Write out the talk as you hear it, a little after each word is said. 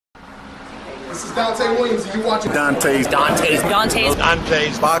This is Dante Williams, and you watching Dante's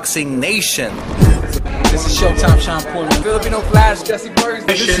Boxing Nation. This is Showtime Sean Portland. Filipino Flash, Jesse Burns.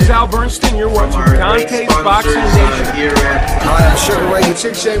 This is Al Bernstein. You're watching Dante's Boxing Nation. Hi, I'm Sugar Ray.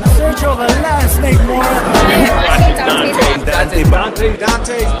 Chick Shape. Search over last name more. Dante's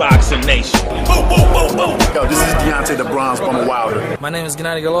Boxing Nation. Boom, boom, boom, boom. Yo, this is Deontay the Bronze Bomber Wilder. My name is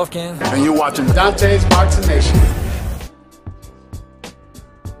GOLOVKIN. And you're watching Dante's Boxing Nation.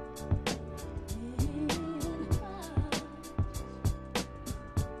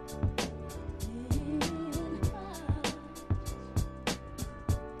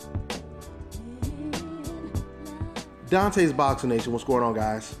 Dante's Boxing Nation, what's going on,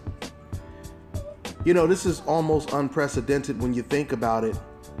 guys? You know, this is almost unprecedented when you think about it.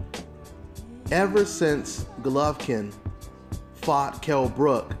 Ever since Golovkin fought Kell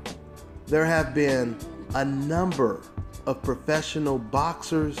Brook, there have been a number of professional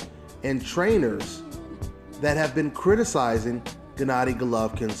boxers and trainers that have been criticizing Gennady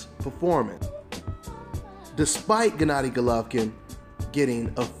Golovkin's performance. Despite Gennady Golovkin getting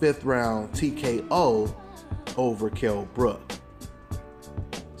a 5th round TKO over Kell Brook.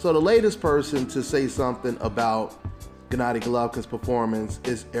 So the latest person to say something about Gennady Golovkin's performance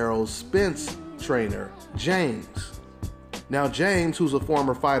is ERROL SPENCE trainer James. Now James, who's a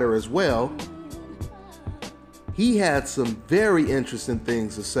former fighter as well, he had some very interesting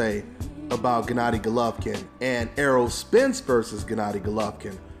things to say about Gennady Golovkin and ERROL SPENCE versus Gennady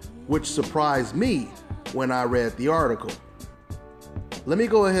Golovkin, which surprised me when I read the article. Let me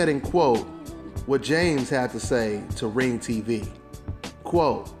go ahead and quote what James had to say to Ring TV.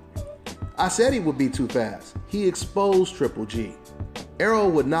 Quote, "I said he would be too fast. He exposed Triple G. ERROL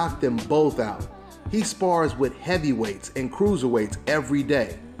would knock them both out. He spars with heavyweights and cruiserweights every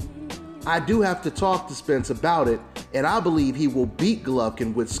day. I do have to talk to Spence about it, and I believe he will beat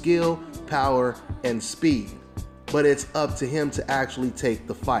Golovkin with skill, power, and speed. But it's up to him to actually take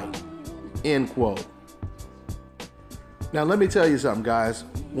the fight." End quote. Now let me tell you something, guys.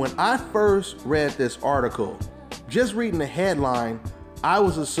 When I first read this article, just reading the headline, I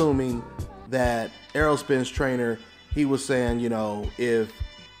was assuming that ERROL Spence trainer, he was saying, you know, if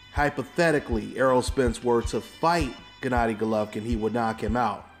hypothetically ERROL Spence were to fight Gennady Golovkin, he would knock him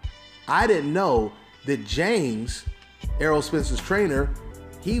out. I didn't know that James, ERROL Spence's trainer,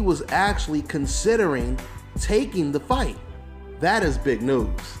 he was actually considering taking the fight. That is big news.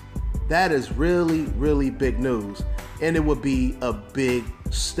 That is really, really big news. And it would be a big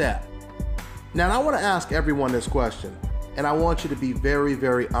step. Now, I want to ask everyone this question, and I want you to be very,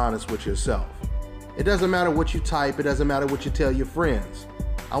 very honest with yourself. It doesn't matter what you type. It doesn't matter what you tell your friends.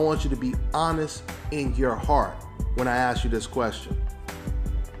 I want you to be honest in your heart when I ask you this question.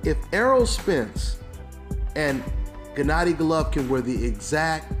 If ERROL Spence and Gennady Golovkin were the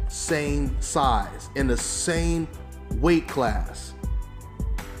exact same size in the same weight class,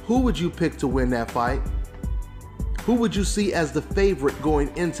 who would you pick to win that fight? Who would you see as the favorite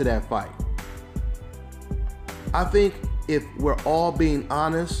going into that fight? I think if we're all being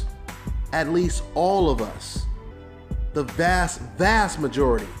honest, at least all of us, the vast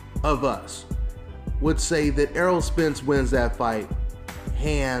majority of us, would say that ERROL Spence wins that fight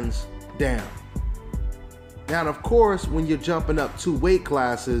hands down. Now, of course, when you're jumping up 2 weight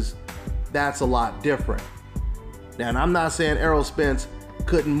classes, that's a lot different. Now, and I'm not saying ERROL Spence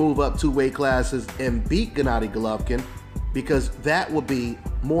couldn't move up 2 weight classes and beat Gennady Golovkin, because that would be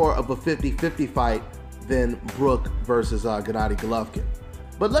more of a 50-50 fight than BROOK versus Gennady Golovkin.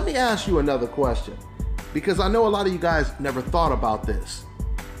 But let me ask you another question, because I know a lot of you guys never thought about this.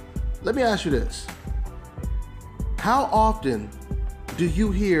 Let me ask you this. How often do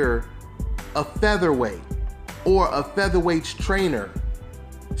you hear a featherweight or a featherweight's trainer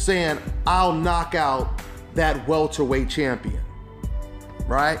saying, "I'll knock out that welterweight champion"?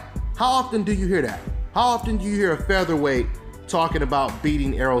 Right? How often do you hear that? How often do you hear a featherweight talking about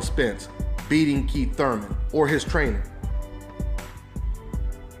beating ERROL Spence, beating Keith Thurman, or his trainer?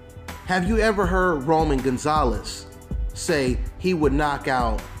 Have you ever heard Roman Gonzalez say he would knock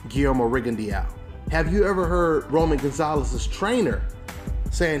out Guillermo Rigondeaux? Have you ever heard Roman Gonzalez's trainer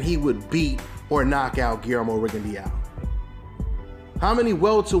saying he would beat or knock out Guillermo Rigondeaux? How many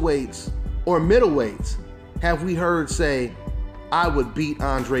welterweights or middleweights have we heard say, "I would beat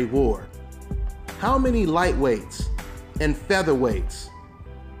Andre Ward"? How many lightweights and featherweights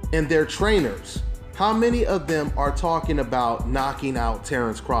and their trainers, how many of them are talking about knocking out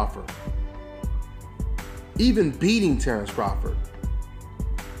Terrence Crawford? Even beating Terrence Crawford?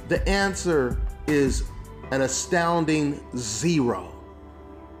 The answer is an astounding 0,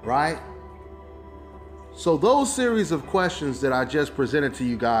 right? So those series of questions that I just presented to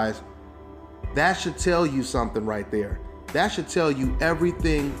you guys, That should tell you something right there. That should tell you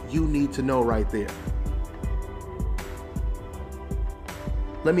everything you need to know right there.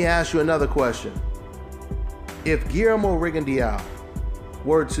 Let me ask you another question. If Guillermo Rigondeaux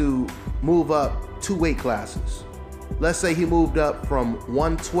were to move up 2 weight classes, let's say he moved up from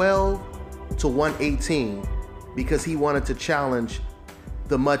 112 to 118 because he wanted to challenge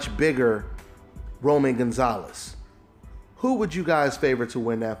the much bigger Roman Gonzalez, who would you guys favor to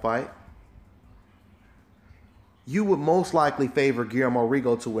win that fight? You would most likely favor Guillermo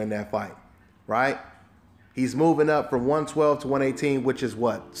Rigo to win that fight, right? He's moving up from 112 to 118, which is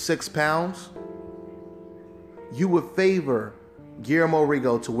what, 6 pounds? You would favor Guillermo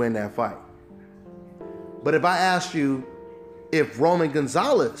Rigo to win that fight. But if I asked you if Roman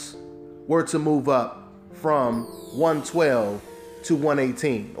Gonzalez were to move up from 112 to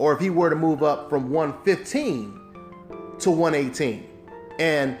 118, or if he were to move up from 115 to 118,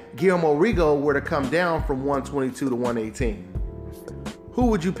 and Guillermo Rigo were to come down from 122 to 118, who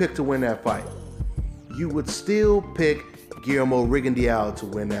would you pick to win that fight? You would still pick Guillermo Rigondeaux to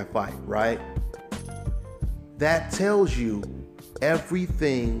win that fight, right? That tells you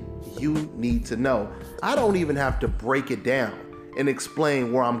everything you need to know. I don't even have to break it down and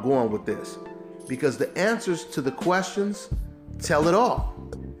explain where I'm going with this, because the answers to the questions tell it all,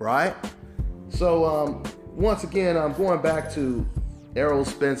 right? So once again, I'm going back to ERROL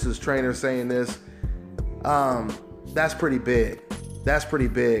Spence's trainer saying this. That's pretty big. That's pretty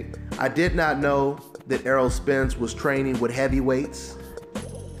big. I did not know that ERROL Spence was training with heavyweights,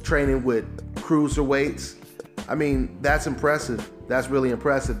 training with cruiserweights. I mean, that's impressive. That's really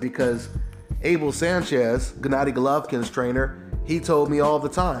impressive, because Abel Sanchez, Gennady Golovkin's trainer, he told me all the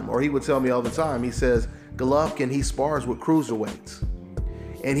time, or he would tell me all the time, he says, Golovkin, he spars with cruiserweights.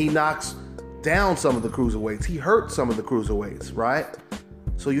 And he knocks down some of the cruiserweights. He hurt some of the cruiserweights, right?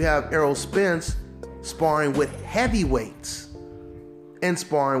 So you have ERROL Spence sparring with heavyweights and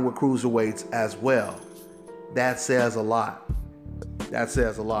sparring with cruiserweights as well. That says a lot. That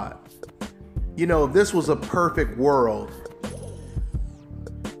says a lot. You know, if this was a perfect world,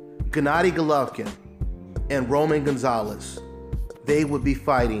 Gennady Golovkin and Roman Gonzalez, they would be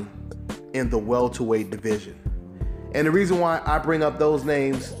fighting in the welterweight division. And the reason why I bring up those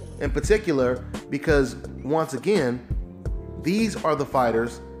names in particular, because once again, these are the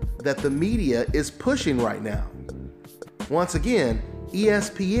fighters that the media is pushing right now. Once again,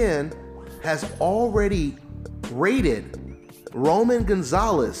 ESPN has already rated Roman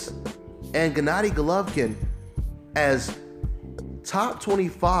Gonzalez and Gennady Golovkin as top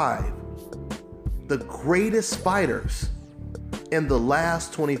 25, the greatest fighters in the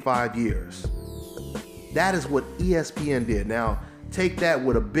last 25 years. That is what ESPN did. Now, take that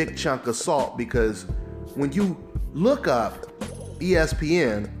with a big chunk of salt, because when you look up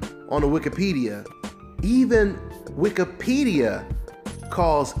ESPN on the Wikipedia, even Wikipedia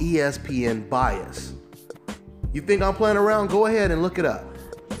calls ESPN biased. You think I'm playing around? Go ahead and look it up.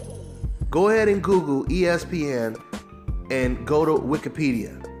 Go ahead and Google ESPN and go to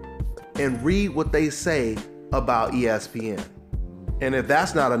Wikipedia and read what they say about ESPN. And if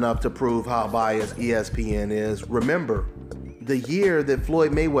that's not enough to prove how biased ESPN is, remember the year that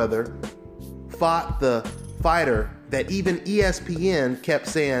Floyd Mayweather fought the fighter that even ESPN kept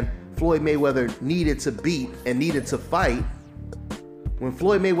saying Floyd Mayweather needed to beat and needed to fight. When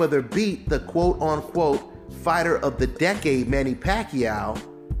Floyd Mayweather beat the quote-unquote fighter of the decade, Manny Pacquiao,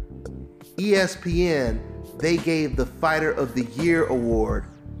 ESPN, they gave the Fighter of the Year award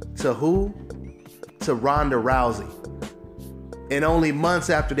to who? To Ronda Rousey. And only months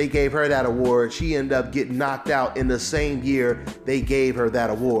after they gave her that award, she ended up getting knocked out in the same year they gave her that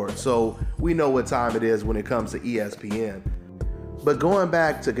award. So we know what time it is when it comes to ESPN. But going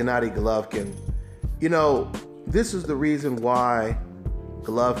back to Gennady Golovkin, you know, this is the reason why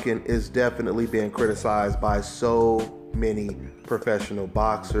Golovkin is definitely being criticized by so many professional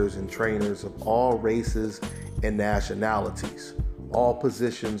boxers and trainers of all races and nationalities, all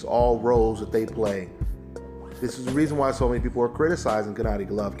positions, all roles that they play. This is the reason why so many people are criticizing Gennady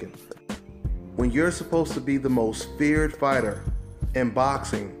Golovkin. When you're supposed to be the most feared fighter in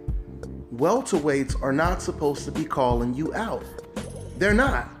boxing, welterweights are not supposed to be calling you out. They're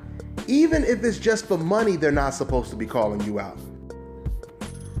not. Even if it's just for money, they're not supposed to be calling you out.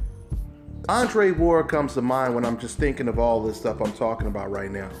 Andre Ward comes to mind when I'm just thinking of all this stuff I'm talking about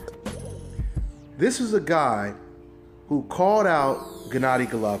right now. This is a guy who called out Gennady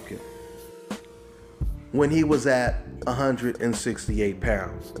Golovkin when he was at 168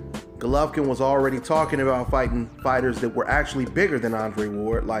 pounds. Golovkin was already talking about fighting fighters that were actually bigger than Andre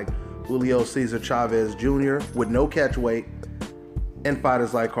Ward, like Julio Cesar Chavez Jr. with no catch weight, and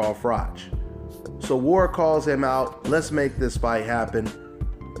fighters like Carl Froch. So Ward calls him out. Let's make this fight happen.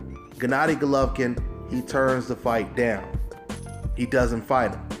 Gennady Golovkin, he turns the fight down. He doesn't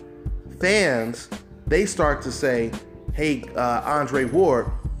fight him. Fans, they start to say, hey, Andre Ward,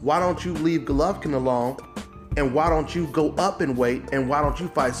 why don't you leave Golovkin alone? And why don't you go up in weight? And why don't you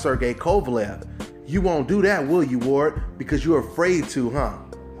fight Sergey Kovalev? You won't do that, will you, Ward? Because you're afraid to, huh?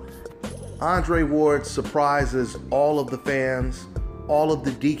 Andre Ward surprises all of the fans, all of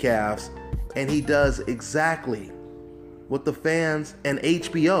the decafs, and he does exactly what the fans and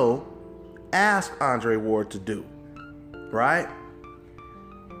HBO asked Andre Ward to do, right?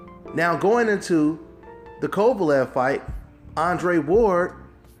 Now, going into the Kovalev fight, Andre Ward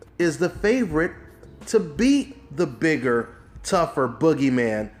is the favorite to beat the bigger, tougher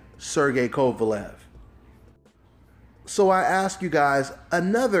boogeyman, Sergey Kovalev. So I ask you guys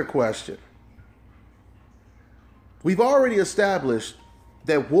another question. We've already established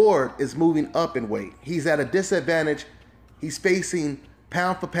that Ward is moving up in weight. He's at a disadvantage. He's facing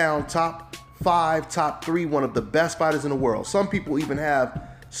pound for pound, top 5, top 3, one of the best fighters in the world. Some people even have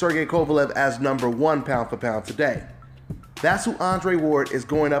Sergey Kovalev as #1 pound for pound today. That's who Andre Ward is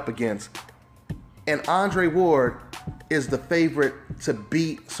going up against. And Andre Ward is the favorite to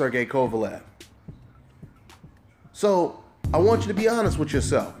beat Sergey Kovalev. So I want you to be honest with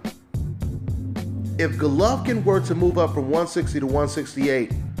yourself. If Golovkin were to move up from 160 to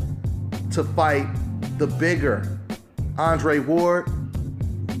 168 to fight the bigger Andre Ward,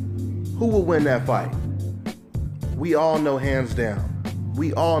 who will win that fight? We all know hands down.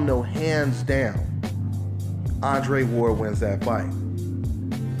 We all know hands down Andre Ward wins that fight.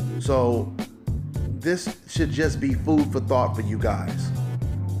 So this should just be food for thought for you guys.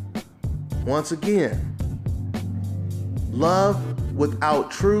 Once again, love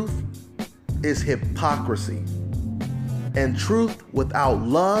without truth is hypocrisy. And truth without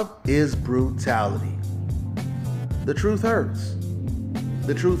love is brutality. The truth hurts.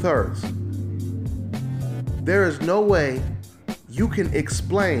 The truth hurts. There is no way you can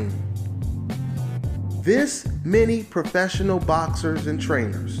explain this many professional boxers and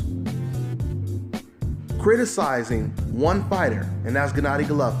trainers criticizing one fighter, and that's Gennady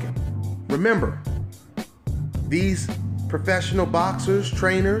Golovkin. Remember, these professional boxers,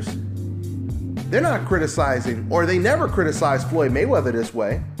 trainers, they're not criticizing, or they never criticized Floyd Mayweather this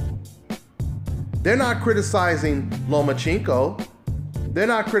way. They're not criticizing Lomachenko. They're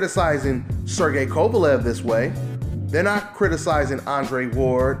not criticizing Sergey Kovalev this way. They're not criticizing Andre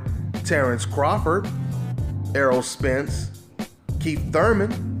Ward, Terrence Crawford, ERROL Spence, Keith Thurman.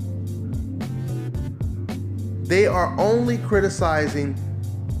 They are only criticizing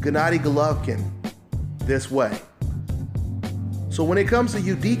Gennady Golovkin this way. So when it comes to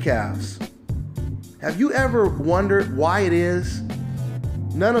you decafs, have you ever wondered why it is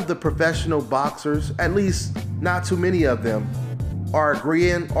none of the professional boxers, at least not too many of them, are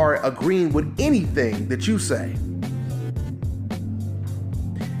agreeing with anything that you say?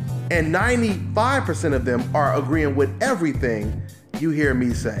 And 95% of them are agreeing with everything you hear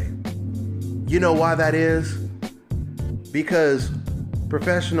me say. You know why that is? Because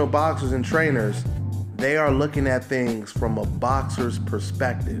professional boxers and trainers, they are looking at things from a boxer's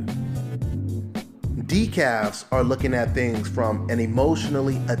perspective. Decafs are looking at things from an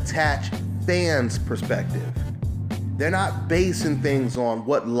emotionally attached fan's perspective. They're not basing things on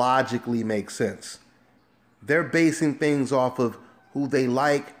what logically makes sense. They're basing things off of who they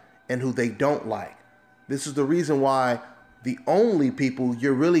like and who they don't like. This is the reason why the only people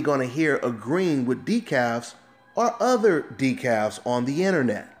you're really going to hear agreeing with decafs are other decafs on the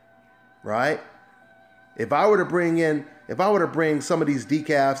internet, right? If I were to bring some of these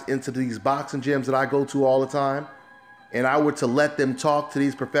decafs into these boxing gyms that I go to all the time, and I were to let them talk to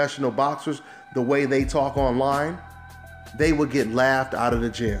these professional boxers the way they talk online, they would get laughed out of the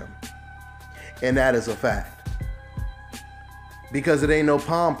gym. And that is a fact. Because it ain't no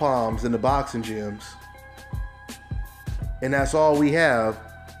pom-poms in the boxing gyms. And that's all we have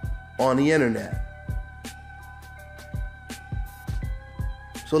on the internet.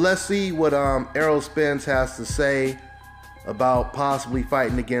 So let's see what ERROL Spence has to say about possibly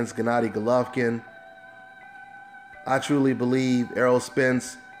fighting against Gennady Golovkin. I truly believe ERROL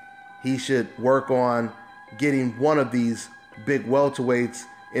Spence, he should work on getting one of these big welterweights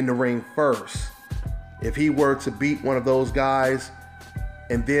in the ring first. If he were to beat one of those guys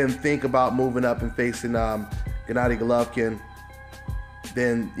and then think about moving up and facing Gennady Golovkin,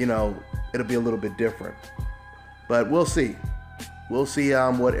 then, you know, it'll be a little bit different. But we'll see. We'll see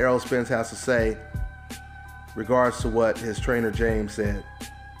what ERROL Spence has to say regards to what his trainer James said.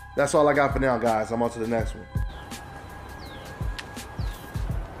 That's all I got for now, guys. I'm on to the next one.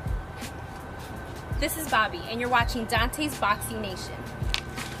 This is Bobby, and you're watching Dante's Boxing Nation.